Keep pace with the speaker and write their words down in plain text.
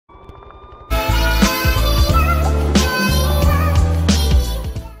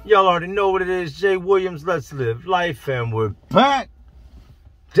Y'all already know what it is. Jay Williams, Let's Live Life, and we're back.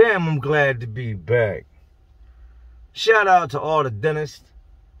 Damn, I'm glad to be back. Shout out to all the dentists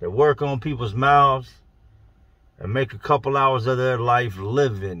that work on people's mouths and make a couple hours of their life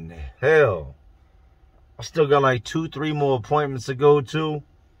living hell. I still got like 2-3 more appointments to go to.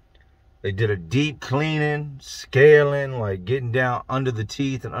 They did a deep cleaning, scaling, like getting down under the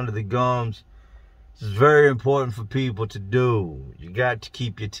teeth and under the gums. This is very important for people to do. You got to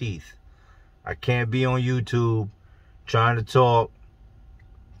keep your teeth. I can't be on YouTube trying to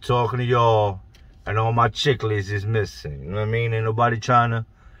talking to y'all, and all my chicklets is missing. You know what I mean? Ain't nobody trying to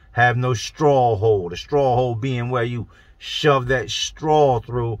have no straw hole. The straw hole being where you shove that straw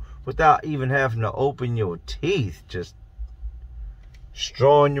through without even having to open your teeth. Just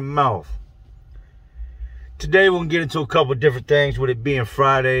straw in your mouth. Today we're going to get into a couple different things with it being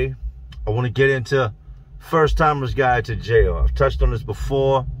Friday. I want to get into First Timer's Guide to Jail. I've touched on this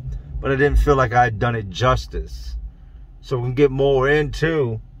before, but I didn't feel like I had done it justice. So we can get more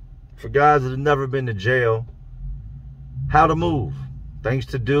into, for guys that have never been to jail, how to move. Things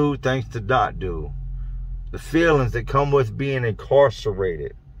to do, things to not do. The feelings that come with being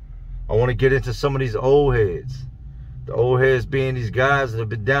incarcerated. I want to get into some of these old heads. The old heads being these guys that have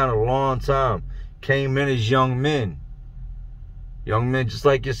been down a long time. Came in as young men. Young men just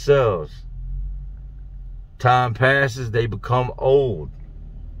like yourselves. Time passes, they become old.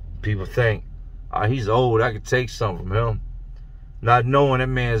 People think, oh, he's old, I could take something from him. Not knowing that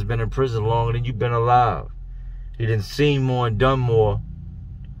man's been in prison longer than you've been alive. He done seen more and done more.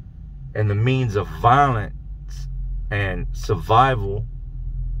 And the means of violence and survival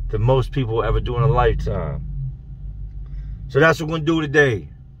than most people will ever do in a lifetime. So that's what we're going to do today.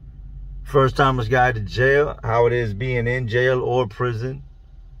 First Timer's Guide to Jail, how it is being in jail or prison,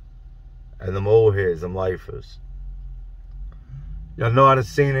 and them old heads, them lifers. Y'all know how to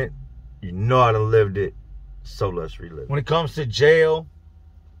seen it, you know how to lived it, so let's relive it. When it comes to jail,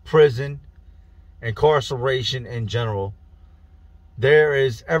 prison, incarceration in general, there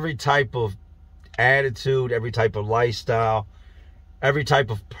is every type of attitude, every type of lifestyle, every type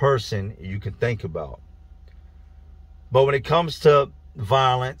of person you can think about. But when it comes to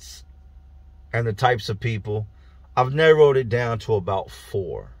violence and the types of people, I've narrowed it down to about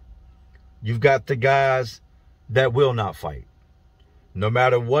 4. You've got the guys that will not fight. No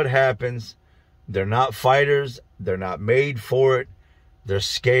matter what happens, they're not fighters. They're not made for it. They're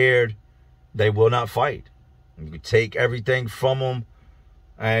scared. They will not fight. You take everything from them.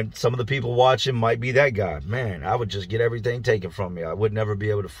 And some of the people watching might be that guy. Man, I would just get everything taken from me. I would never be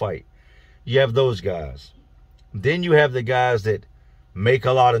able to fight. You have those guys. Then you have the guys that make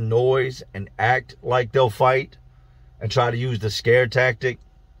a lot of noise and act like they'll fight and try to use the scare tactic,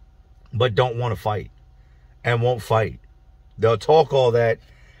 but don't want to fight and won't fight. They'll talk all that,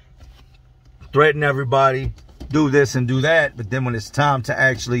 threaten everybody, do this and do that, but then when it's time to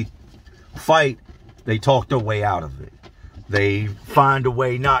actually fight, they talk their way out of it. They find a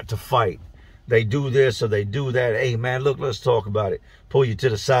way not to fight. They do this or they do that. Hey, man, look, let's talk about it. Pull you to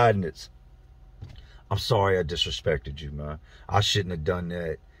the side and it's, I'm sorry I disrespected you, man. I shouldn't have done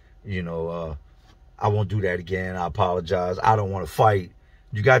that. You know, I won't do that again. I apologize. I don't want to fight.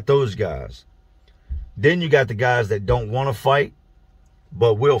 You got those guys. Then you got the guys that don't want to fight,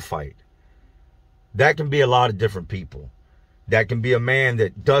 but will fight. That can be a lot of different people. That can be a man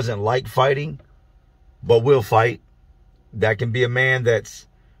that doesn't like fighting, but will fight. That can be a man that's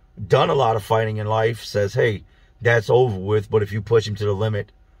done a lot of fighting in life, says, hey, that's over with, but if you push him to the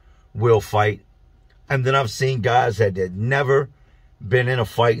limit, will fight. And then I've seen guys that had never been in a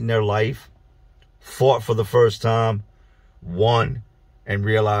fight in their life, fought for the first time, won, and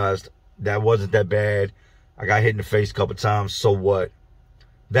realized that wasn't that bad. I got hit in the face a couple times, so what?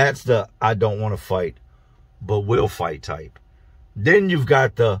 That's the I don't want to fight, but will fight type. Then you've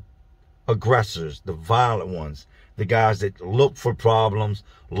got the aggressors, the violent ones, the guys that look for problems,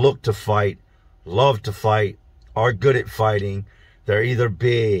 look to fight, love to fight, are good at fighting. They're either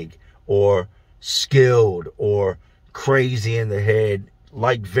big or skilled or crazy in the head,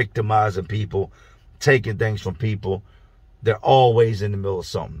 like victimizing people, taking things from people. They're always in the middle of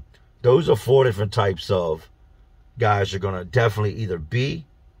something. Those are 4 different types of guys you're going to definitely either be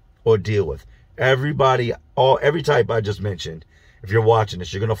or deal with. Everybody, every type I just mentioned, if you're watching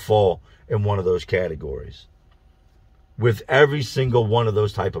this, you're going to fall in one of those categories. With every single one of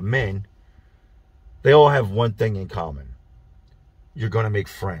those type of men, they all have one thing in common. You're going to make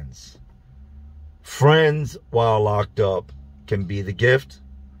friends. Friends, while locked up, can be the gift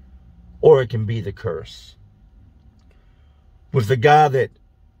or it can be the curse. With the guy that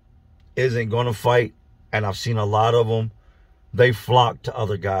isn't going to fight, and I've seen a lot of them, they flock to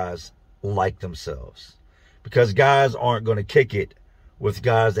other guys like themselves. Because guys aren't going to kick it with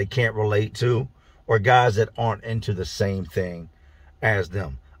guys they can't relate to or guys that aren't into the same thing as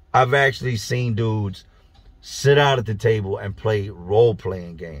them. I've actually seen dudes sit out at the table and play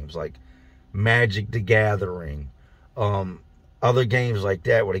role-playing games like Magic the Gathering, other games like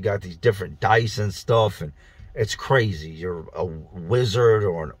that where they got these different dice and stuff, and it's crazy. You're a wizard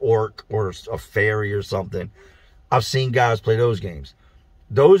or an orc or a fairy or something. I've seen guys play those games.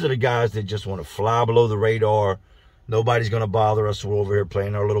 Those are the guys that just want to fly below the radar. Nobody's going to bother us. We're over here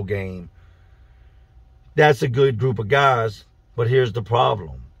playing our little game. That's a good group of guys, but here's the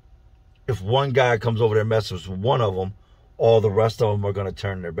problem. If one guy comes over there and messes with one of them, all the rest of them are going to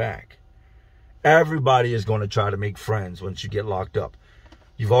turn their back. Everybody is going to try to make friends once you get locked up.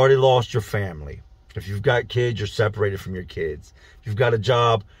 You've already lost your family. If you've got kids, you're separated from your kids. If you've got a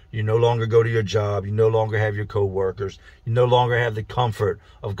job, you no longer go to your job. You no longer have your co-workers. You no longer have the comfort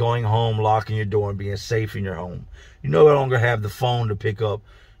of going home, locking your door, and being safe in your home. You no longer have the phone to pick up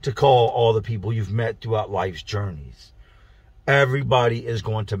to call all the people you've met throughout life's journeys. Everybody is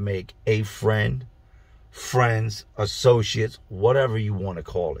going to make a friend, friends, associates, whatever you want to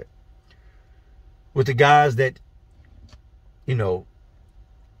call it. With the guys that, you know,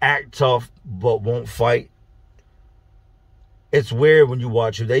 act tough but won't fight, it's weird when you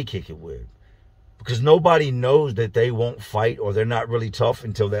watch who they kick it with. Because nobody knows that they won't fight or they're not really tough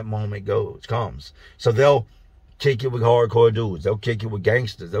until that moment comes. So they'll kick it with hardcore dudes. They'll kick it with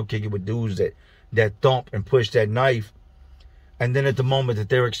gangsters. They'll kick it with dudes that thump and push that knife. And then at the moment that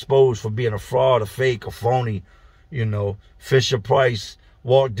they're exposed for being a fraud, a fake, a phony, you know, Fisher-Price,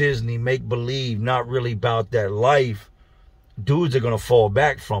 Walt Disney, make-believe, not really about that life, dudes are going to fall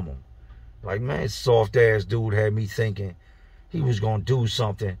back from them. Like, man, soft-ass dude had me thinking he was going to do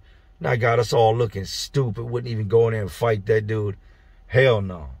something. Now got us all looking stupid, wouldn't even go in there and fight that dude. Hell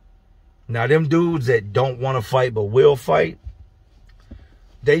no. Now, them dudes that don't want to fight but will fight,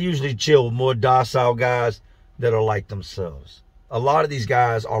 they usually chill with more docile guys that are like themselves. A lot of these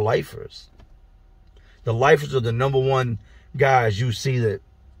guys are lifers. The lifers are the number one guys you see that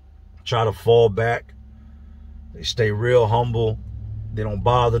try to fall back. They stay real humble. They don't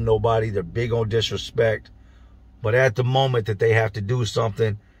bother nobody. They're big on disrespect. But at the moment that they have to do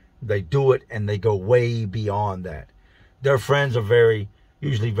something, they do it and they go way beyond that. Their friends are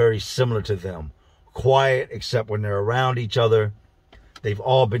usually very similar to them. Quiet, except when they're around each other. They've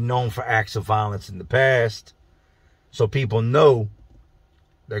all been known for acts of violence in the past. So people know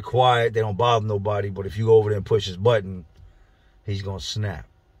they're quiet. They don't bother nobody. But if you go over there and push his button, he's going to snap.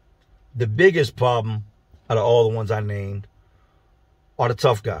 The biggest problem out of all the ones I named are the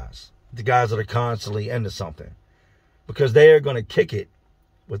tough guys. The guys that are constantly into something. Because they are going to kick it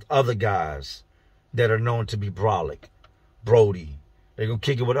with other guys that are known to be brolic, Brody. They're going to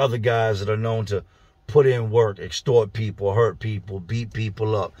kick it with other guys that are known to put in work, extort people, hurt people, beat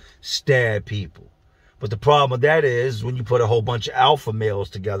people up, stab people. But the problem with that is when you put a whole bunch of alpha males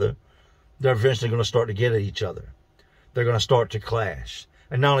together, they're eventually going to start to get at each other. They're going to start to clash.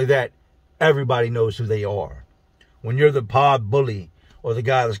 And not only that, everybody knows who they are. When you're the pod bully or the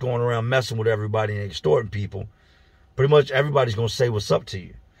guy that's going around messing with everybody and extorting people, pretty much everybody's going to say what's up to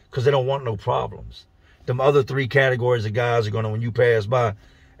you because they don't want no problems. Them other three categories of guys are going to, when you pass by,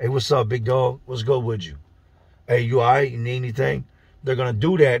 hey, what's up, big dog? What's good with you? Hey, you all right? You need anything? They're going to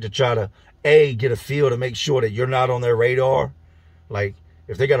do that to try to, A, get a feel to make sure that you're not on their radar. Like,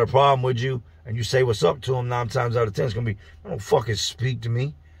 if they got a problem with you and you say what's up to them 9 times out of 10, it's going to be, don't fucking speak to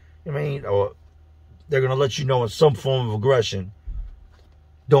me. You know what I mean? Or they're going to let you know in some form of aggression,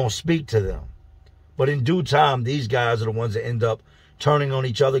 don't speak to them. But in due time, these guys are the ones that end up turning on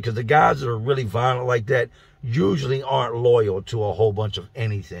each other because the guys that are really violent like that usually aren't loyal to a whole bunch of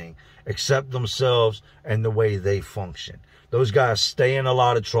anything except themselves and the way they function. Those guys stay in a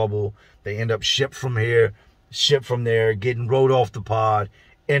lot of trouble. They end up shipped from here, shipped from there, getting rode off the pod,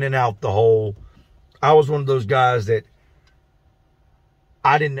 in and out the hole. I was one of those guys that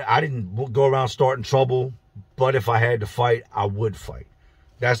I didn't go around starting trouble, but if I had to fight, I would fight.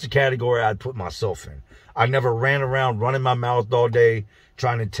 That's the category I'd put myself in. I never ran around running my mouth all day,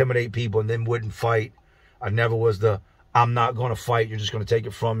 trying to intimidate people and then wouldn't fight. I never was the, I'm not going to fight. You're just going to take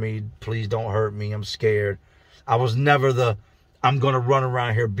it from me. Please don't hurt me. I'm scared. I was never the, I'm going to run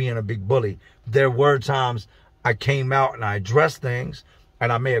around here being a big bully. There were times I came out and I addressed things,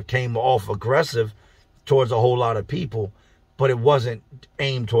 and I may have came off aggressive towards a whole lot of people, but it wasn't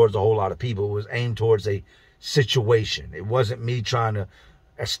aimed towards a whole lot of people. It was aimed towards a situation. It wasn't me trying to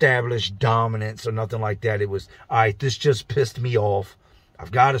establish dominance or nothing like that. It was, all right, this just pissed me off.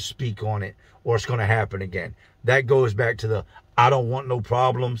 I've got to speak on it or it's going to happen again. That goes back to the, I don't want no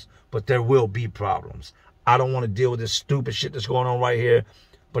problems, but there will be problems. I don't want to deal with this stupid shit that's going on right here.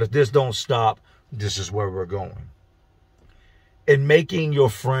 But if this don't stop, this is where we're going. In making your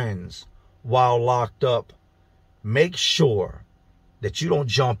friends while locked up, make sure that you don't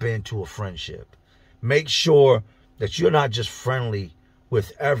jump into a friendship. Make sure that you're not just friendly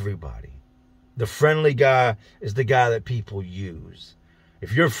with everybody. The friendly guy is the guy that people use.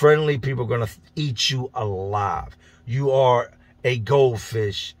 If you're friendly, people are going to eat you alive. You are a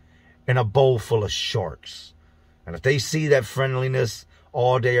goldfish in a bowl full of sharks. And if they see that friendliness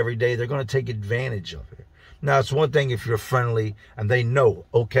all day, every day, they're going to take advantage of it. Now, it's one thing if you're friendly and they know,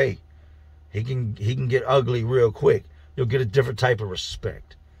 okay, he can get ugly real quick. You'll get a different type of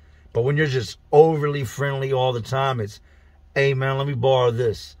respect. But when you're just overly friendly all the time, it's, hey, man, let me borrow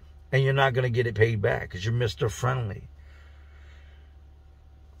this. And you're not going to get it paid back because you're Mr. Friendly.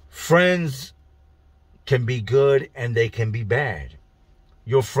 Friends can be good and they can be bad.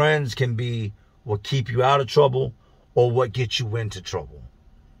 Your friends can be what keep you out of trouble or what gets you into trouble.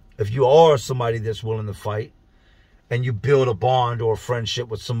 If you are somebody that's willing to fight and you build a bond or a friendship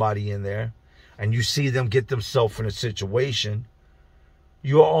with somebody in there and you see them get themselves in a situation,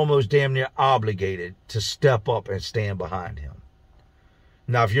 you are almost damn near obligated to step up and stand behind him.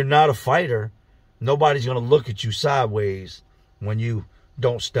 Now, if you're not a fighter, nobody's going to look at you sideways when you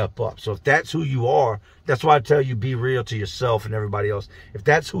don't step up. So if that's who you are, that's why I tell you, be real to yourself and everybody else. If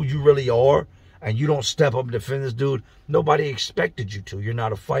that's who you really are and you don't step up and defend this dude, nobody expected you to. You're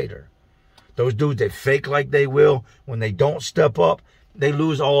not a fighter. Those dudes, they fake like they will. When they don't step up, they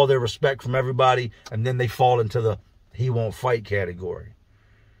lose all their respect from everybody, and then they fall into the he won't fight category.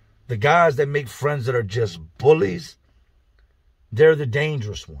 The guys that make friends that are just bullies, they're the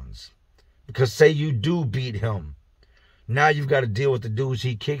dangerous ones. Because say you do beat him, now you've got to deal with the dudes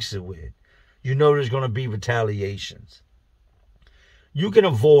he kicks it with. You know there's going to be retaliations. You can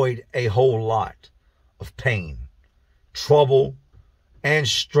avoid a whole lot of pain, trouble, and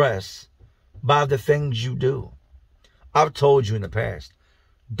stress by the things you do. I've told you in the past,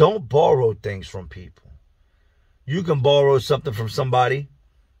 don't borrow things from people. You can borrow something from somebody,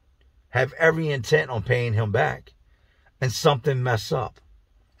 have every intent on paying him back, and something mess up.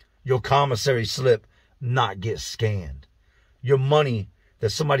 Your commissary slip not get scanned. Your money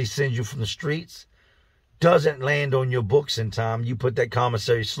that somebody sends you from the streets doesn't land on your books in time. You put that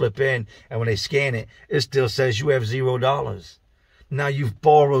commissary slip in, and when they scan it, it still says you have $0. Now you've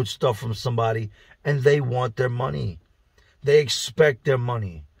borrowed stuff from somebody, and they want their money. They expect their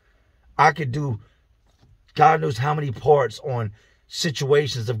money. I could do God knows how many parts on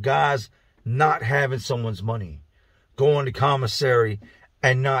situations of guys not having someone's money, going to commissary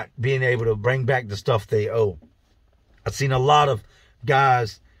and not being able to bring back the stuff they owe. I've seen a lot of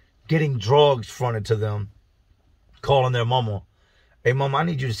guys getting drugs fronted to them, calling their mama, hey, mama, I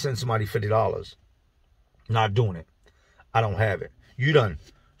need you to send somebody $50. Not doing it. I don't have it. You done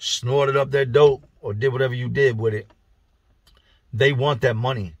snorted up that dope or did whatever you did with it. They want that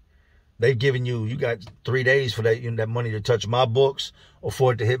money. They've given you, you got 3 days for that, that money to touch my books or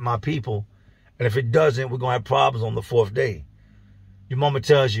for it to hit my people. And if it doesn't, we're going to have problems on the 4th day. Your mama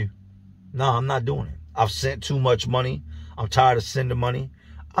tells you, no, I'm not doing it. I've sent too much money. I'm tired of sending money.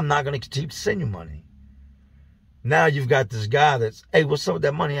 I'm not going to continue to send you money. Now you've got this guy that's, hey, what's up with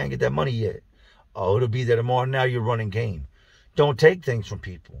that money? I ain't get that money yet. Oh, it'll be there tomorrow. Now you're running game. Don't take things from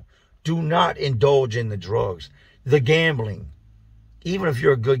people. Do not indulge in the drugs. The gambling. Even if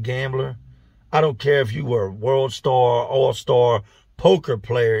you're a good gambler, I don't care if you were a world star, all-star poker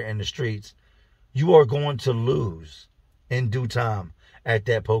player in the streets, you are going to lose in due time at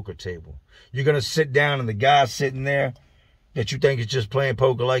that poker table. You're going to sit down and the guy sitting there that you think is just playing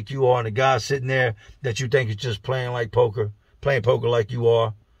poker like you are, and the guy sitting there that you think is just playing poker like you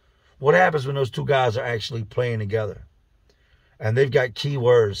are. What happens when those two guys are actually playing together? And they've got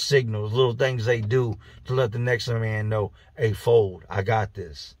keywords, signals, little things they do to let the next man know, hey, fold, I got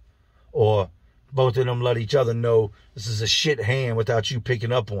this. Or both of them let each other know this is a shit hand without you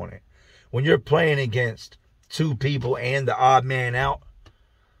picking up on it. When you're playing against two people and the odd man out,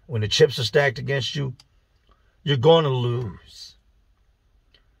 when the chips are stacked against you, you're going to lose.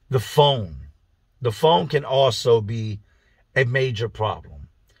 The phone. The phone can also be a major problem.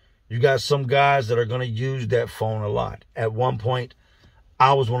 You got some guys that are going to use that phone a lot. At one point,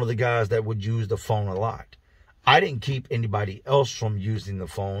 I was one of the guys that would use the phone a lot. I didn't keep anybody else from using the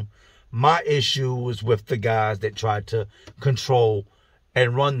phone. My issue was with the guys that tried to control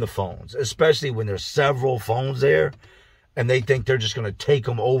and run the phones, especially when there's several phones there and they think they're just going to take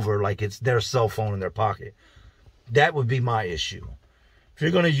them over like it's their cell phone in their pocket. That would be my issue. If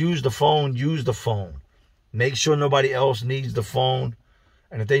you're going to use the phone, use the phone. Make sure nobody else needs the phone.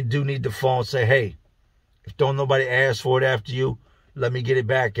 And if they do need the phone, say, hey, if don't nobody ask for it after you, let me get it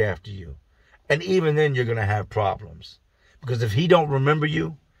back after you. And even then, you're going to have problems. Because if he don't remember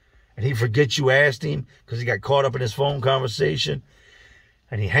you, and he forgets you asked him because he got caught up in his phone conversation,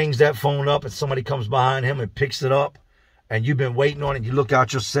 and he hangs that phone up and somebody comes behind him and picks it up, and you've been waiting on it, you look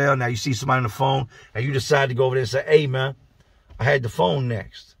out your cell, now you see somebody on the phone, and you decide to go over there and say, hey, man, I had the phone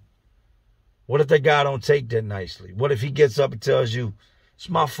next. What if that guy don't take that nicely? What if he gets up and tells you, it's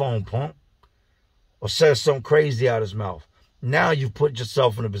my phone, punk? Or says something crazy out of his mouth. Now you've put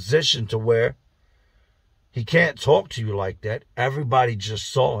yourself in a position to where he can't talk to you like that. Everybody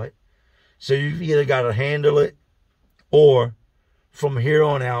just saw it. So you've either got to handle it or from here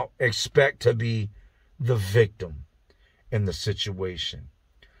on out, expect to be the victim in the situation.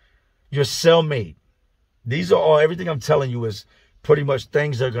 Your cellmate. These are all, everything I'm telling you is pretty much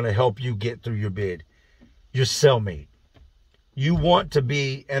things that are going to help you get through your bid. Your cellmate. You want to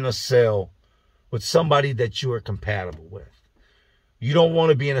be in a cell with somebody that you are compatible with. You don't want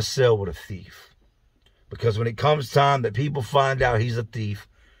to be in a cell with a thief. Because when it comes time that people find out he's a thief,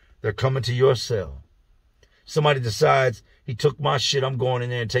 they're coming to your cell. Somebody decides, he took my shit, I'm going in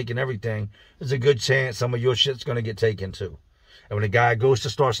there and taking everything. There's a good chance some of your shit's going to get taken too. And when the guy goes to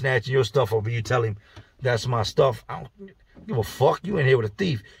start snatching your stuff over, you tell him, that's my stuff. I don't give a fuck. You in here with a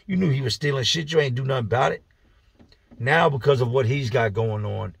thief. You knew he was stealing shit. You ain't do nothing about it. Now, because of what he's got going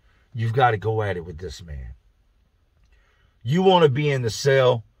on, you've got to go at it with this man. You want to be in the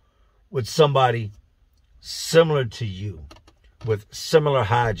cell with somebody similar to you, with similar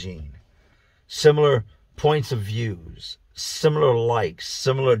hygiene, similar points of views, similar likes,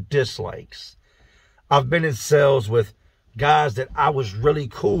 similar dislikes. I've been in cells with guys that I was really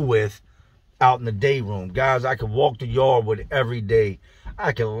cool with out in the day room. Guys I could walk the yard with every day.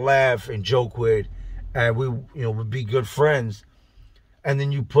 I could laugh and joke with, and we, would be good friends. And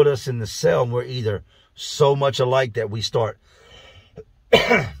then you put us in the cell, and we're either so much alike that we start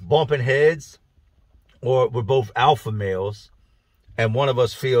bumping heads, or we're both alpha males, and one of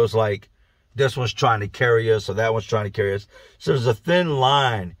us feels like this one's trying to carry us or that one's trying to carry us. So there's a thin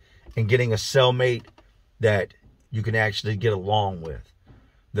line in getting a cellmate that you can actually get along with.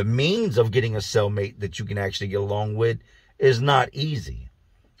 The means of getting a cellmate that you can actually get along with is not easy.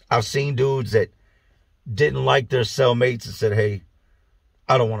 I've seen dudes that didn't like their cellmates and said, hey,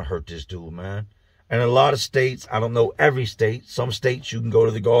 I don't want to hurt this dude, man. And in a lot of states, I don't know every state, some states you can go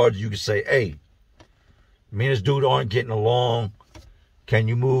to the guards, you can say, hey, me and this dude aren't getting along. Can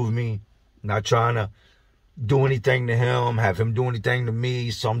you move me? Not trying to do anything to him, have him do anything to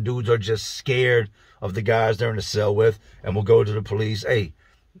me. Some dudes are just scared of the guys they're in the cell with, and will go to the police. Hey,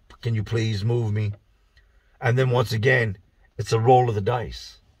 can you please move me? And then once again, it's a roll of the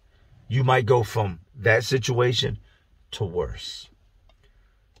dice. You might go from that situation to worse.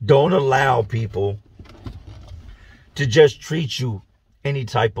 Don't allow people to just treat you any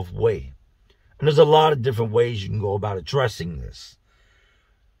type of way. And there's a lot of different ways you can go about addressing this.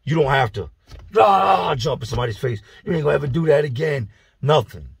 You don't have to jump in somebody's face. You ain't gonna ever do that again.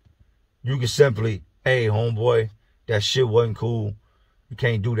 Nothing. You can simply, hey, homeboy, that shit wasn't cool. You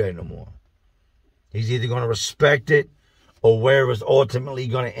can't do that no more. He's either gonna respect it, or where it's ultimately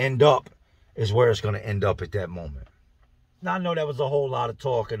gonna end up is where it's gonna end up at that moment. Now, I know that was a whole lot of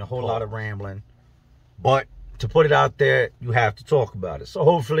talk and a whole lot of rambling, but to put it out there, you have to talk about it. So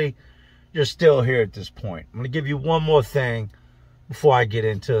hopefully you're still here at this point. I'm going to give you one more thing before I get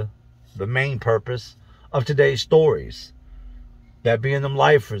into the main purpose of today's stories. That being them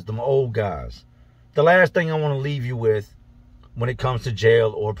lifers, them old guys. The last thing I want to leave you with when it comes to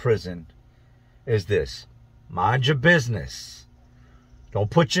jail or prison is this. Mind your business.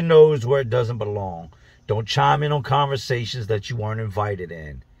 Don't put your nose where it doesn't belong. Don't chime in on conversations that you weren't invited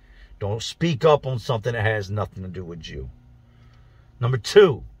in. Don't speak up on something that has nothing to do with you. Number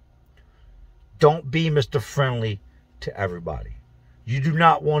 2, don't be Mr. Friendly to everybody. You do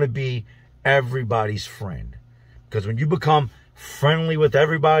not want to be everybody's friend. Because when you become friendly with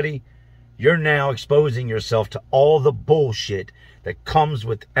everybody, you're now exposing yourself to all the bullshit that comes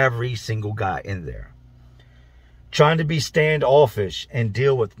with every single guy in there. Trying to be standoffish and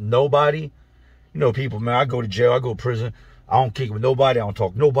deal with nobody. You know, people, man, I go to jail, I go to prison. I don't kick with nobody. I don't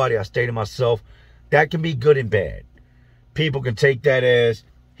talk to nobody. I stay to myself. That can be good and bad. People can take that as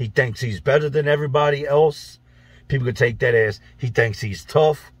he thinks he's better than everybody else. People can take that as he thinks he's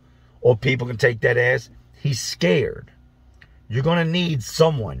tough. Or people can take that as he's scared. You're going to need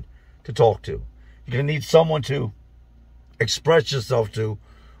someone to talk to. You're going to need someone to express yourself to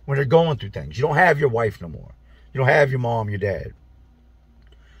when you're going through things. You don't have your wife no more. You don't have your mom, your dad.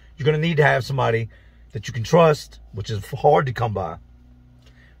 You're going to need to have somebody that you can trust, which is hard to come by.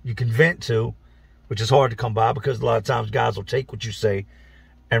 You can vent to, which is hard to come by because a lot of times guys will take what you say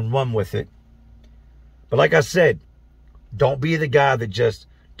and run with it. But like I said, don't be the guy that just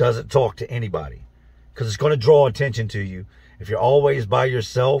doesn't talk to anybody, because it's going to draw attention to you. If you're always by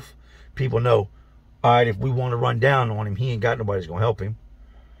yourself, people know, all right, if we want to run down on him, he ain't got nobody that's going to help him.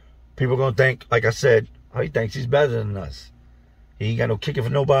 People are going to think, like I said, oh, he thinks he's better than us. He ain't got no kicking for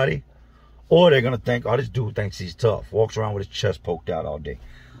nobody. Or they're going to think, oh, this dude thinks he's tough. Walks around with his chest poked out all day.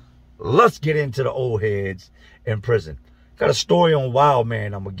 Let's get into the old heads in prison. Got a story on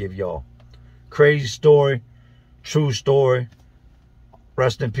Wildman I'm going to give y'all. Crazy story. True story.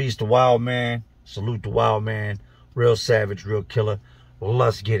 Rest in peace to Wildman. Salute to Wildman. Real savage, real killer.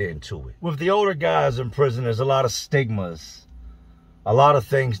 Let's get into it. With the older guys in prison, there's a lot of stigmas. A lot of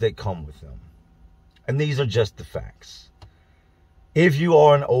things that come with them. And these are just the facts. If you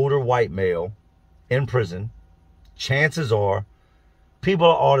are an older white male in prison, chances are people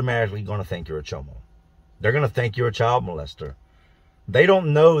are automatically going to think you're a chomo. They're going to think you're a child molester. They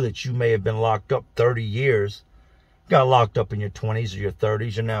don't know that you may have been locked up 30 years. Got locked up in your 20s or your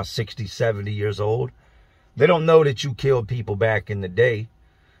 30s. You're now 60, 70 years old. They don't know that you killed people back in the day.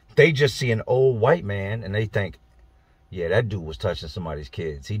 They just see an old white man and they think, yeah, that dude was touching somebody's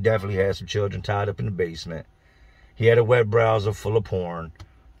kids. He definitely had some children tied up in the basement. He had a web browser full of porn.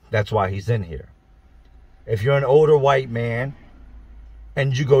 That's why he's in here. If you're an older white man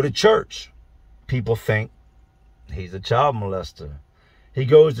and you go to church, people think he's a child molester. He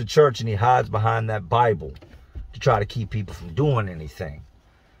goes to church and he hides behind that Bible to try to keep people from doing anything.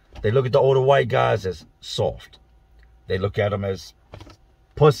 They look at the older white guys as soft. They look at them as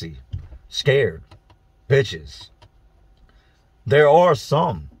pussy, scared, bitches. There are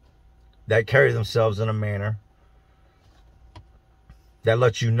some that carry themselves in a manner that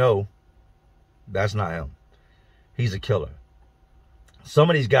lets you know that's not him. He's a killer. Some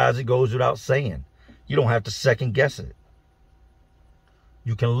of these guys, it goes without saying. You don't have to second guess it.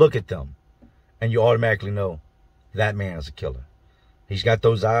 You can look at them and you automatically know that man is a killer. He's got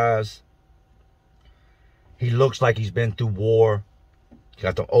those eyes. He looks like he's been through war. He's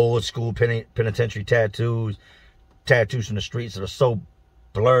got the old school penitentiary tattoos. Tattoos from the streets that are so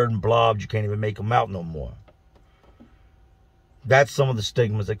blurred and blobbed you can't even make them out no more. That's some of the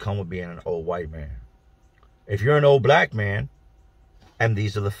stigmas that come with being an old white man. If you're an old black man, and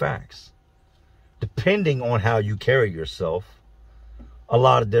these are the facts, depending on how you carry yourself, a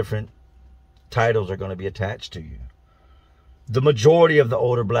lot of different titles are going to be attached to you. The majority of the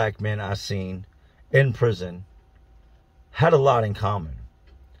older black men I've seen in prison had a lot in common.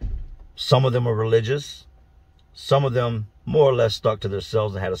 Some of them were religious. Some of them more or less stuck to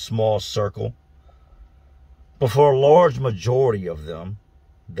themselves and had a small circle. But for a large majority of them,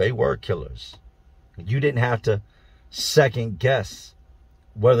 they were killers. You didn't have to second guess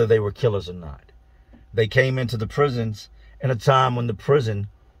whether they were killers or not. They came into the prisons in a time when the prison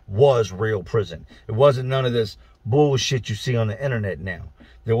was real prison. It wasn't none of this bullshit you see on the internet now.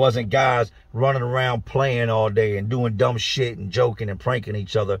 There wasn't guys running around playing all day and doing dumb shit and joking and pranking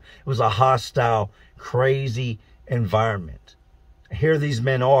each other. It was a hostile, crazy environment. Here these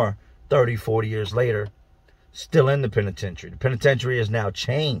men are 30, 40 years later, still in the penitentiary. The penitentiary is now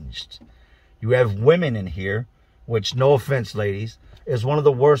changed. You have women in here, which, no offense, ladies, is one of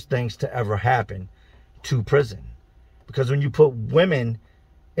the worst things to ever happen to prison. Because when you put women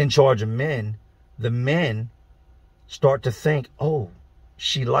in charge of men, the men start to think, oh,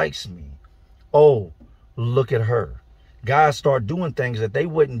 she likes me. Oh, look at her. Guys start doing things that they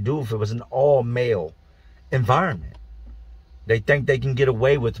wouldn't do if it was an all-male environment. They think they can get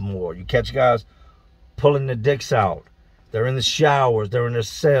away with more. You catch guys pulling their dicks out. They're in the showers. They're in their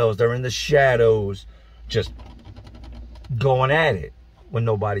cells. They're in the shadows. Just going at it when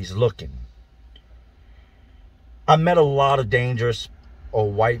nobody's looking. I met a lot of dangerous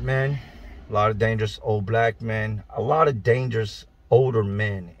old white men. A lot of dangerous old black men. A lot of dangerous older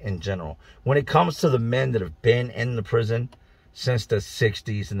men in general. When it comes to the men that have been in the prison since the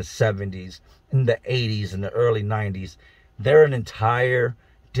 60s and the 70s and the 80s and the early 90s, they're an entire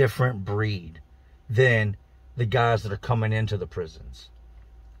different breed than the guys that are coming into the prisons.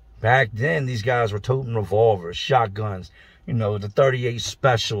 Back then, these guys were toting revolvers, shotguns, you know, the 38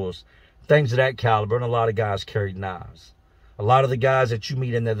 specials, things of that caliber, and a lot of guys carried knives. A lot of the guys that you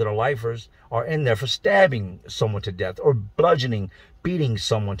meet in there that are lifers are in there for stabbing someone to death or bludgeoning, beating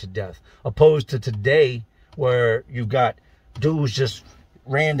someone to death, opposed to today where you've got dudes just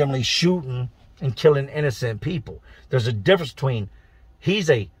randomly shooting and killing innocent people. There's a difference between he's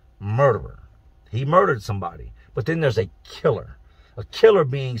a murderer. He murdered somebody. But then there's a killer. A killer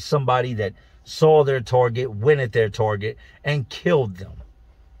being somebody that saw their target, went at their target, and killed them.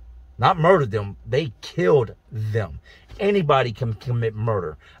 Not murdered them, they killed them. Anybody can commit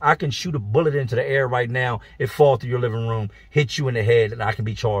murder. I can shoot a bullet into the air right now, it fall through your living room, hit you in the head, and I can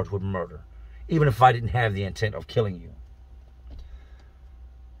be charged with murder, even if I didn't have the intent of killing you.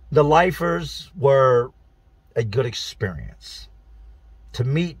 The lifers were a good experience. To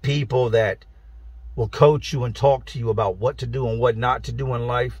meet people that will coach you and talk to you about what to do and what not to do in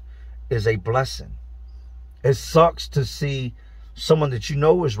life is a blessing. It sucks to see someone that you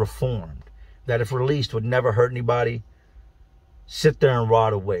know is reformed, that if released would never hurt anybody, sit there and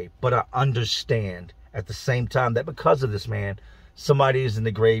rot away. But I understand at the same time that because of this man, somebody is in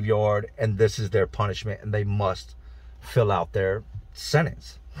the graveyard and this is their punishment and they must fill out their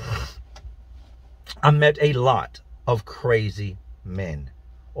sentence. I met a lot of crazy men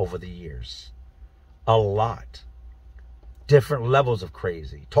over the years. A lot. Different levels of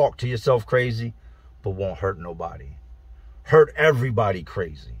crazy. Talk to yourself crazy, but won't hurt nobody. Hurt everybody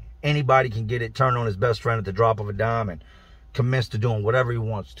crazy. Anybody can get it, turn on his best friend at the drop of a dime and commence to doing whatever he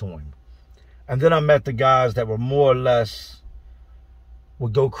wants to him. And then I met the guys that were more or less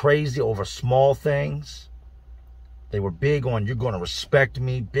would go crazy over small things. They were big on, you're going to respect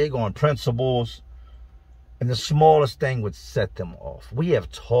me, big on principles. And the smallest thing would set them off. We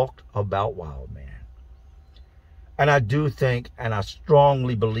have talked about Wildman. And I do think, and I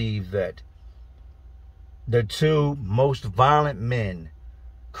strongly believe that the two most violent men,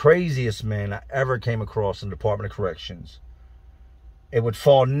 craziest men I ever came across in the Department of Corrections, it would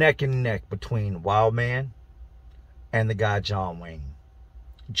fall neck and neck between Wildman and the guy John Wayne.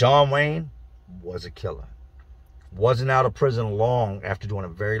 John Wayne was a killer. Wasn't out of prison long after doing a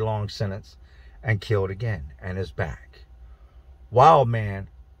very long sentence and killed again and is back. Wildman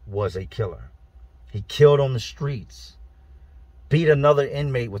was a killer. He killed on the streets, beat another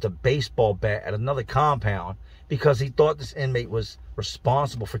inmate with a baseball bat at another compound because he thought this inmate was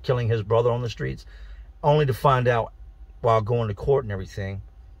responsible for killing his brother on the streets, only to find out while going to court and everything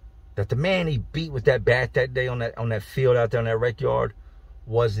that the man he beat with that bat that day on that field out there in that rec yard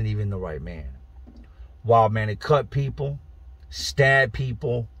wasn't even the right man. Wildman had cut people, stabbed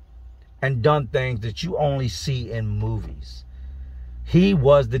people, and done things that you only see in movies. He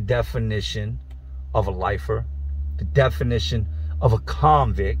was the definition of a lifer, the definition of a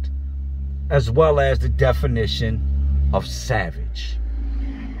convict, as well as the definition of savage.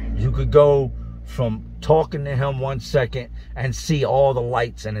 You could go from talking to him 1 second and see all the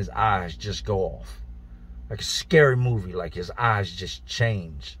lights in his eyes just go off. Like a scary movie, like his eyes just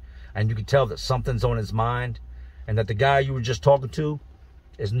change. And you can tell that something's on his mind and that the guy you were just talking to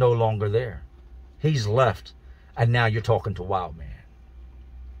is no longer there. He's left, and now you're talking to Wildman.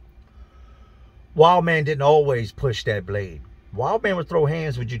 Wildman didn't always push that blade. Wildman would throw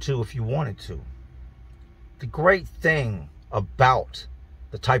hands with you too if you wanted to. The great thing about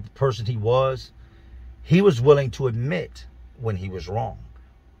the type of person he was willing to admit when he was wrong.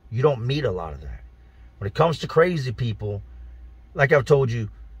 You don't meet a lot of that. When it comes to crazy people, like I've told you,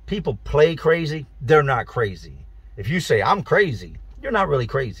 people play crazy, they're not crazy. If you say, I'm crazy, you're not really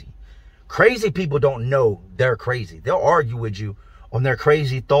crazy. Crazy people don't know they're crazy. They'll argue with you on their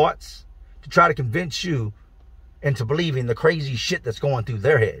crazy thoughts to try to convince you into believing the crazy shit that's going through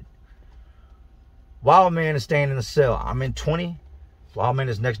their head. Wildman is staying in the cell. I'm in 20. Wildman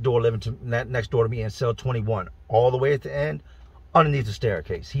is next door to me in cell 21. All the way at the end, underneath the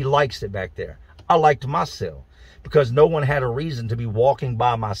staircase. He likes it back there. I liked my cell because no one had a reason to be walking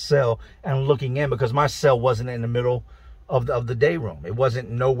by my cell and looking in, because my cell wasn't in the middle of the day room. It wasn't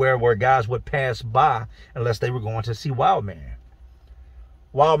nowhere where guys would pass by unless they were going to see Wildman.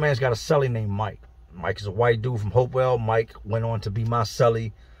 Wildman's got a cellie named Mike. Mike is a white dude from Hopewell. Mike went on to be my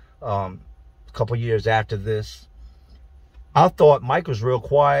cellie a couple years after this. I thought Mike was real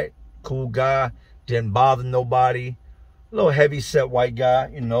quiet, cool guy, didn't bother nobody. A little heavy-set white guy,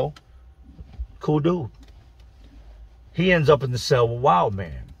 you know. Cool dude. He ends up in the cell with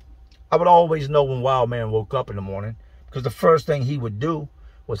Wildman. I would always know when Wildman woke up in the morning, because the first thing he would do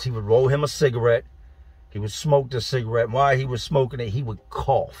was he would roll him a cigarette. He would smoke the cigarette. And while he was smoking it, he would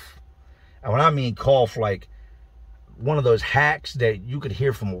cough. And when I mean cough, like one of those hacks that you could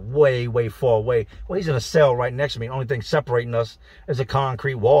hear from way, way far away. Well, he's in a cell right next to me. The only thing separating us is a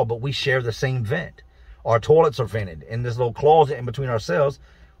concrete wall, but we share the same vent. Our toilets are vented in this little closet in between our cells.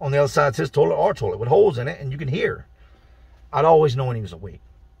 On the other side's his toilet, our toilet, with holes in it, and you can hear. I'd always know when he was awake.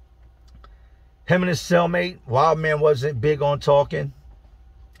 Him and his cellmate, Wildman wasn't big on talking.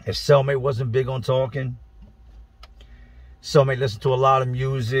 His cellmate wasn't big on talking. Cellmate listened to a lot of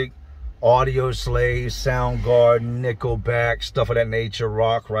music, Audio Slave, Soundgarden, Nickelback, stuff of that nature,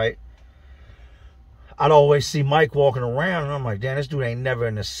 rock, right? I'd always see Mike walking around, and I'm like, damn, this dude ain't never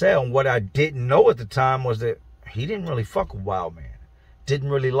in the cell. And what I didn't know at the time was that he didn't really fuck with Wildman.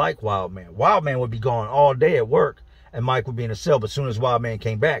 Didn't really like Wildman. Wildman would be gone all day at work, and Mike would be in the cell. But as soon as Wildman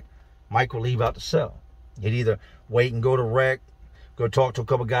came back, Mike would leave out the cell. He'd either wait and go to rec, go talk to a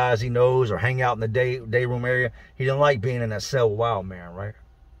couple guys he knows, or hang out in the day room area. He didn't like being in that cell with Wildman, right?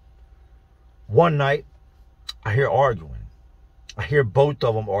 One night, I hear arguing. I hear both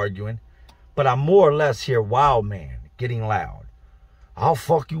of them arguing, but I more or less hear Wildman getting loud. I'll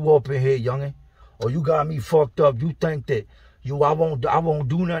fuck you up in here, youngin'. Or you got me fucked up. You think that I won't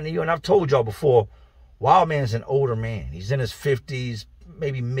do nothing to you. And I've told y'all before, Wildman's an older man. He's in his 50s,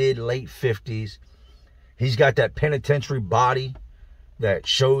 maybe late 50s. He's got that penitentiary body that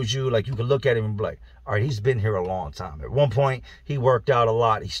shows you, like, you can look at him and be like, all right, he's been here a long time. At one point, he worked out a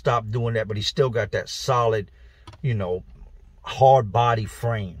lot. He stopped doing that, but he still got that solid, you know, hard body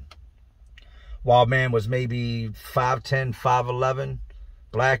frame. Wildman was maybe 5'10", 5'11",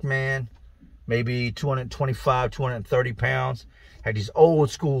 black man, maybe 225, 230 pounds. Had these old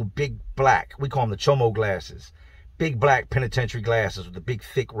school big black, we call them the Chomo glasses. Big black penitentiary glasses with the big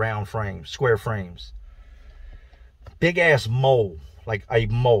thick round frames, square frames. Big ass mole, like a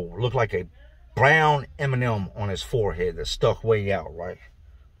mole. Looked like a brown M&M on his forehead that stuck way out, right?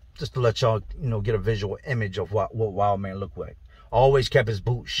 Just to let y'all, you know, get a visual image of what Wildman looked like. Always kept his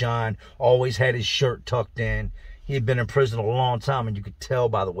boots shined. Always had his shirt tucked in. He had been in prison a long time, and you could tell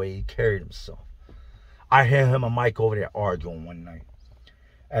by the way he carried himself. I hear him and Mike over there arguing one night,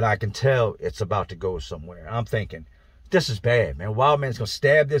 and I can tell it's about to go somewhere. I'm thinking, this is bad, man. Wildman's going to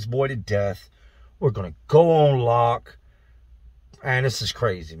stab this boy to death. We're going to go on lock. And this is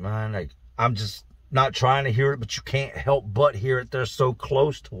crazy, man. Like, I'm just not trying to hear it, but you can't help but hear it. They're so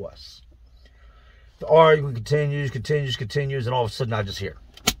close to us. The argument continues, and all of a sudden I just hear,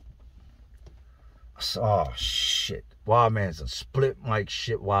 oh, shit. Wildman's done split Mike's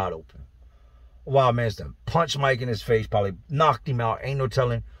shit wide open. Wildman's done punched Mike in his face, probably knocked him out. Ain't no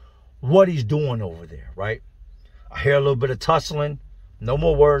telling what he's doing over there, right? I hear a little bit of tussling. No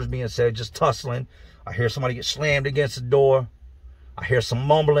more words being said, just tussling. I hear somebody get slammed against the door. I hear some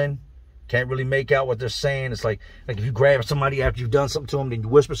mumbling. Can't really make out what they're saying. It's like if you grab somebody after you've done something to them, then you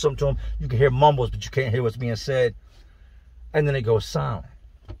whisper something to them, you can hear mumbles, but you can't hear what's being said. And then it goes silent.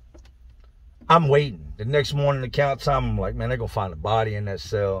 I'm waiting. The next morning, the count time, I'm like, man, they're going to find a body in that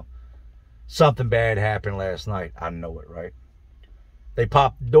cell. Something bad happened last night. I know it, right? They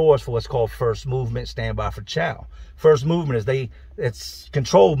pop the doors for what's called first movement, standby for chow. First movement is it's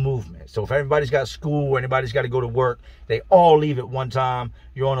controlled movement. So if everybody's got school or anybody's got to go to work, they all leave at one time.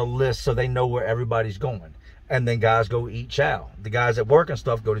 You're on a list so they know where everybody's going. And then guys go eat chow. The guys at work and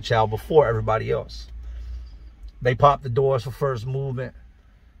stuff go to chow before everybody else. They pop the doors for first movement.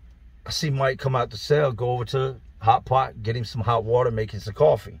 I see Mike come out the cell, go over to the hot pot, get him some hot water, make him some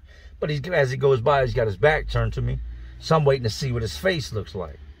coffee. But as he goes by, he's got his back turned to me. So I'm waiting to see what his face looks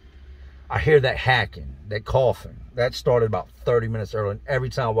like. I hear that hacking, that coughing. That started about 30 minutes early. And every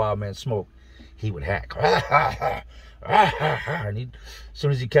time Wildman smoked, he would hack. And as soon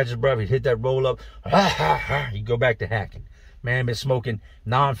as he catches breath, he'd hit that roll up. He'd go back to hacking. Man, been smoking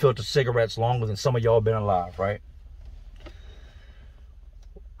non-filter cigarettes longer than some of y'all been alive, right?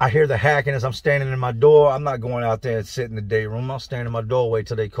 I hear the hacking as I'm standing in my door. I'm not going out there and sit in the day room. I'll stand in my doorway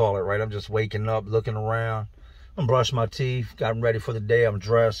till they call it, right? I'm just waking up, looking around. I'm brushing my teeth, got ready for the day. I'm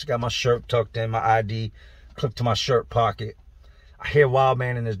dressed, got my shirt tucked in, my ID clipped to my shirt pocket. I hear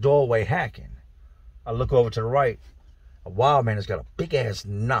Wildman in his doorway hacking. I look over to the right. A Wildman has got a big ass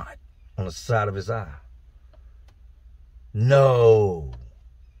knot on the side of his eye. No,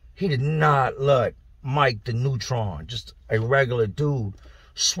 he did not let Mike the Neutron, just a regular dude,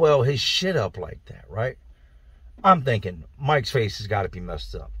 swell his shit up like that, right? I'm thinking Mike's face has got to be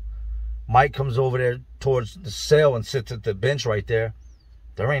messed up. Mike comes over there towards the cell and sits at the bench right there.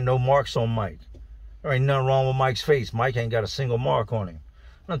 There ain't no marks on Mike. There ain't nothing wrong with Mike's face. Mike ain't got a single mark on him.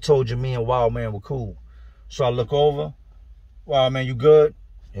 I told you me and Wildman were cool. So I look over. Wildman, you good?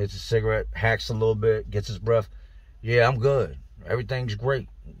 Hits a cigarette, hacks a little bit, gets his breath. Yeah, I'm good. Everything's great.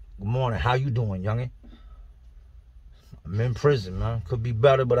 Good morning. How you doing, youngin'? I'm in prison, man. Could be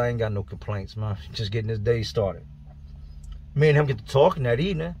better, but I ain't got no complaints, man. Just getting this day started. Me and him get to talking that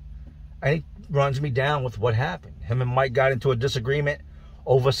evening. And he runs me down with what happened. Him and Mike got into a disagreement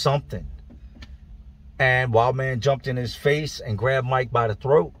over something. And Wildman jumped in his face and grabbed Mike by the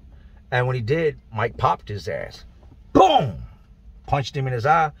throat. And when he did, Mike popped his ass. Boom! Punched him in his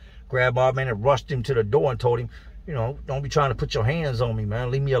eye, grabbed Wildman and rushed him to the door and told him, you know, don't be trying to put your hands on me,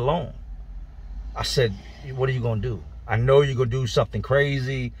 man. Leave me alone. I said, what are you going to do? I know you're going to do something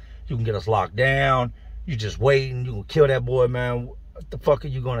crazy. You can get us locked down. You just waiting. You gonna kill that boy, man. What the fuck are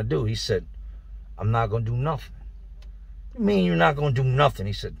you gonna do? He said, I'm not gonna do nothing. You mean you're not gonna do nothing?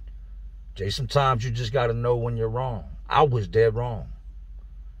 He said, Jay, sometimes you just gotta know when you're wrong. I was dead wrong.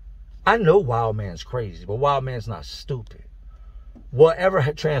 I know Wildman's crazy, but Wildman's not stupid. Whatever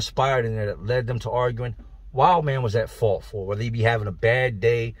had transpired in there that led them to arguing, Wildman was at fault for. Whether he be having a bad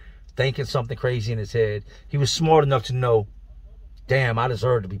day, thinking something crazy in his head, he was smart enough to know, damn, I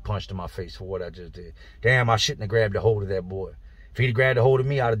deserve to be punched in my face for what I just did. Damn, I shouldn't have grabbed a hold of that boy. If he'd have grabbed a hold of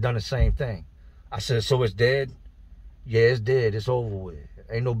me, I'd have done the same thing. I said, so it's dead? Yeah, it's dead. It's over with.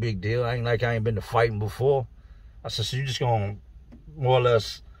 Ain't no big deal. I ain't been to fighting before. I said, so you're just going to more or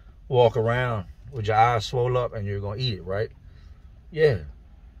less walk around with your eyes swole up and you're going to eat it, right? Yeah.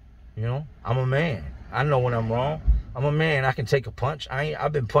 You know, I'm a man. I know when I'm wrong. I'm a man. I can take a punch.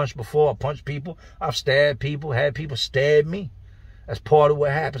 I've been punched before. I punched people. I've stabbed people. Had people stab me. That's part of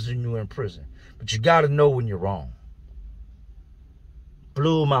what happens when you're in prison. But you got to know when you're wrong.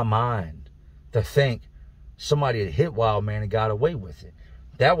 Blew my mind to think somebody had hit Wildman and got away with it.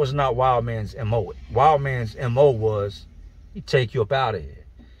 That was not Wildman's MO. Wildman's MO was, he'd take you up out of here.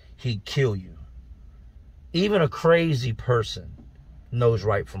 He'd kill you. Even a crazy person knows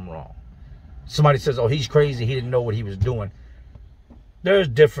right from wrong. Somebody says, oh, he's crazy. He didn't know what he was doing. There's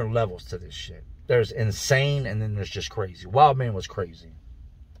different levels to this shit. There's insane and then there's just crazy. Wildman was crazy.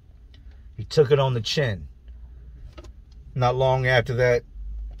 He took it on the chin. Not long after that,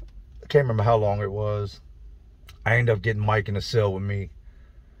 I can't remember how long it was, I ended up getting Mike in the cell with me.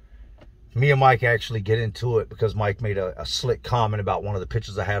 Me and Mike actually get into it because Mike made a slick comment about one of the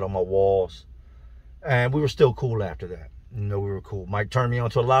pictures I had on my walls. And we were still cool after that. You know, we were cool. Mike turned me on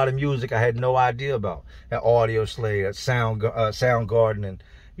to a lot of music I had no idea about. That Audio Slave, that Soundgarden, and,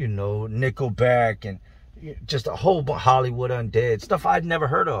 you know, Nickelback, and just a whole bunch, Hollywood Undead, stuff I'd never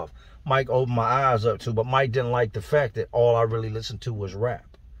heard of. Mike opened my eyes up to, but Mike didn't like the fact that all I really listened to was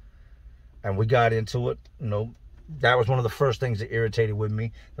rap. And we got into it, you know. That was one of the first things that irritated with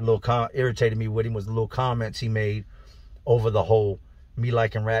me. Irritated me with him was the little comments he made over the whole me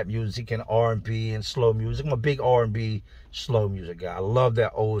liking rap music and R&B and slow music. I'm a big R&B, slow music guy. I love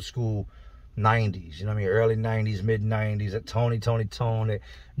that old school 90s, you know what I mean? Early 90s, mid 90s, that Tony, that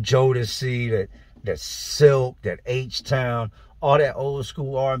Jodeci, that Silk, that H-Town, all that old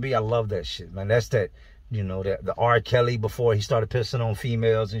school R&B. I love that shit, man. That's that, you know, the R. Kelly before he started pissing on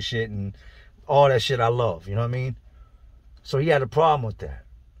females and shit, and all that shit I love, you know what I mean? So he had a problem with that.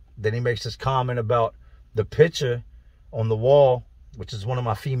 Then he makes this comment about the picture on the wall, which is one of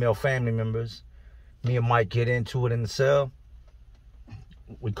my female family members. Me and Mike get into it in the cell.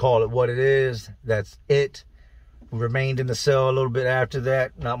 We call it what it is. That's it. We remained in the cell a little bit after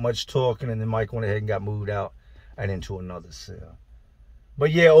that. Not much talking. And then Mike went ahead and got moved out and into another cell.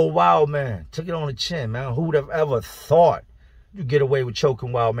 But yeah, old Wildman took it on the chin, man. Who would have ever thought you get away with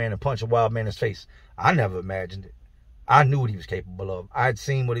choking Wildman and punching Wildman in his face? I never imagined it. I knew what he was capable of. I'd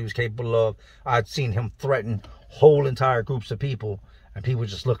seen what he was capable of. I'd seen him threaten whole entire groups of people. And people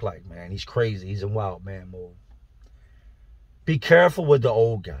just look like, man, he's crazy. He's in Wildman mode. Be careful with the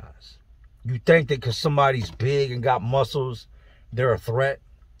old guys. You think that because somebody's big and got muscles, they're a threat.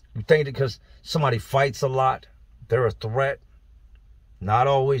 You think that because somebody fights a lot, they're a threat. Not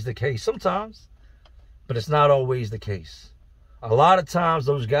always the case. Sometimes. But it's not always the case. A lot of times,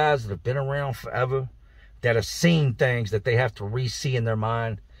 those guys that have been around forever, that have seen things that they have to re-see in their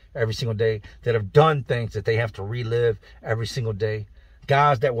mind every single day, that have done things that they have to relive every single day,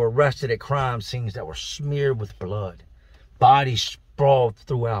 guys that were arrested at crime scenes that were smeared with blood, bodies sprawled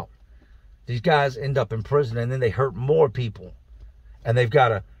throughout. These guys end up in prison and then they hurt more people. And they've got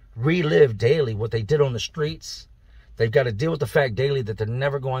to relive daily what they did on the streets. They've got to deal with the fact daily that they're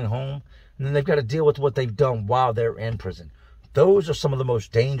never going home. And then they've got to deal with what they've done while they're in prison. Those are some of the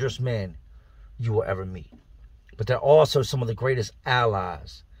most dangerous men you will ever meet. But they're also some of the greatest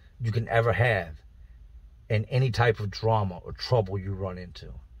allies you can ever have in any type of drama or trouble you run into.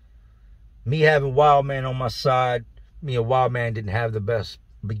 Me having Wildman on my side, me and Wildman didn't have the best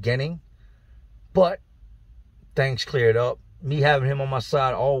beginning, but things cleared up. Me having him on my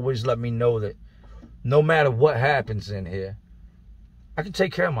side always let me know that no matter what happens in here, I can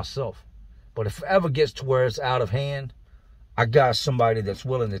take care of myself. But if it ever gets to where it's out of hand, I got somebody that's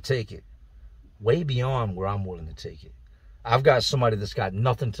willing to take it way beyond where I'm willing to take it. I've got somebody that's got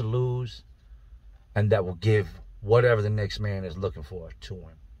nothing to lose and that will give whatever the next man is looking for to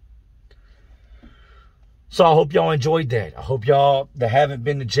him. So I hope y'all enjoyed that. I hope y'all that haven't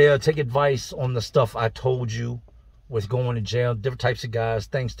been to jail take advice on the stuff I told you with going to jail, different types of guys,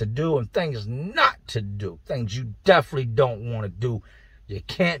 things to do and things not to do, things you definitely don't want to do. You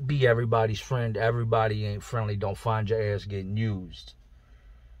can't be everybody's friend. Everybody ain't friendly. Don't find your ass getting used.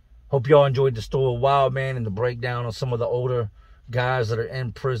 Hope y'all enjoyed the story of Wildman and the breakdown of some of the older guys that are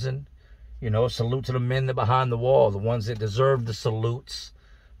in prison. You know, salute to the men that are behind the wall, the ones that deserve the salutes,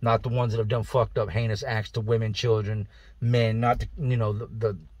 not the ones that have done fucked up, heinous acts to women, children, men, not the, you know,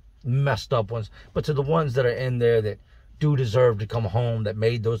 the messed up ones, but to the ones that are in there that do deserve to come home, that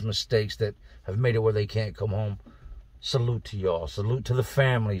made those mistakes, that have made it where they can't come home. Salute to y'all. Salute to the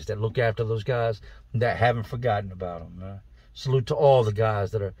families that look after those guys that haven't forgotten about them, man. Salute to all the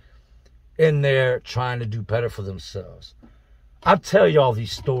guys that are in there trying to do better for themselves. I tell y'all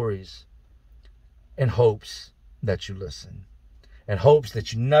these stories in hopes that you listen, in hopes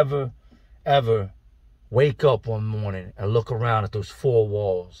that you never, ever wake up one morning and look around at those four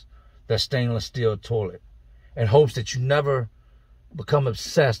walls, that stainless steel toilet, in hopes that you never become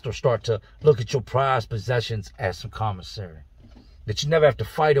obsessed or start to look at your prized possessions as some commissary, that you never have to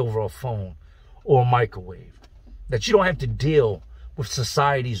fight over a phone or a microwave, that you don't have to deal with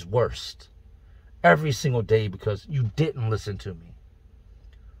society's worst every single day because you didn't listen to me.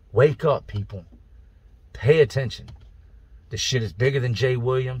 Wake up, people. Pay attention. This shit is bigger than Jay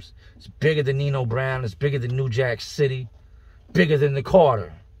Williams. It's bigger than Nino Brown. It's bigger than New Jack City. Bigger than the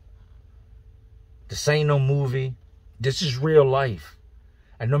Carter. This ain't no movie. This is real life.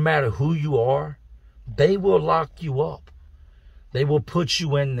 And no matter who you are, they will lock you up. They will put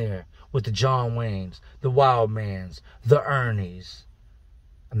you in there with the John Waynes, the Wildmans, the Ernies.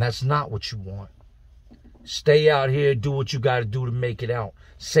 And that's not what you want. Stay out here, do what you got to do to make it out.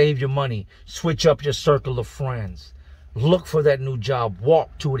 Save your money. Switch up your circle of friends. Look for that new job.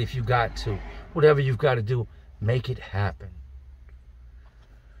 Walk to it if you got to. Whatever you've got to do, make it happen.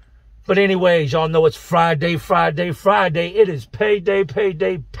 But anyways, y'all know it's Friday, Friday, Friday. It is payday,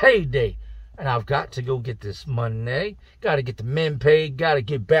 payday, payday. And I've got to go get this money. Got to get the men paid. Got to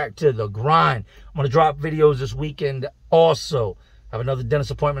get back to the grind. I'm going to drop videos this weekend also. I have another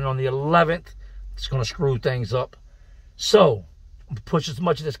dentist appointment on the 11th. It's going to screw things up. So, I'm going to push as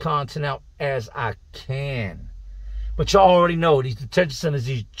much of this content out as I can. But y'all already know these detention centers,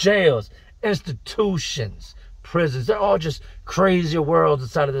 these jails, institutions, prisons, they're all just crazier worlds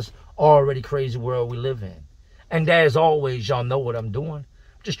inside of this already crazy world we live in. And as always, y'all know what I'm doing.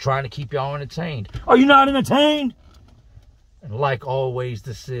 I'm just trying to keep y'all entertained. Are you not entertained? And like always,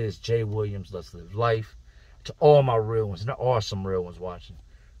 this is Jay Williams. Let's live life. To all my real ones, and there are some real ones watching,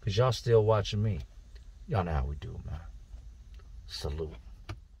 because y'all still watching me. Y'all know how we do, man. Salute.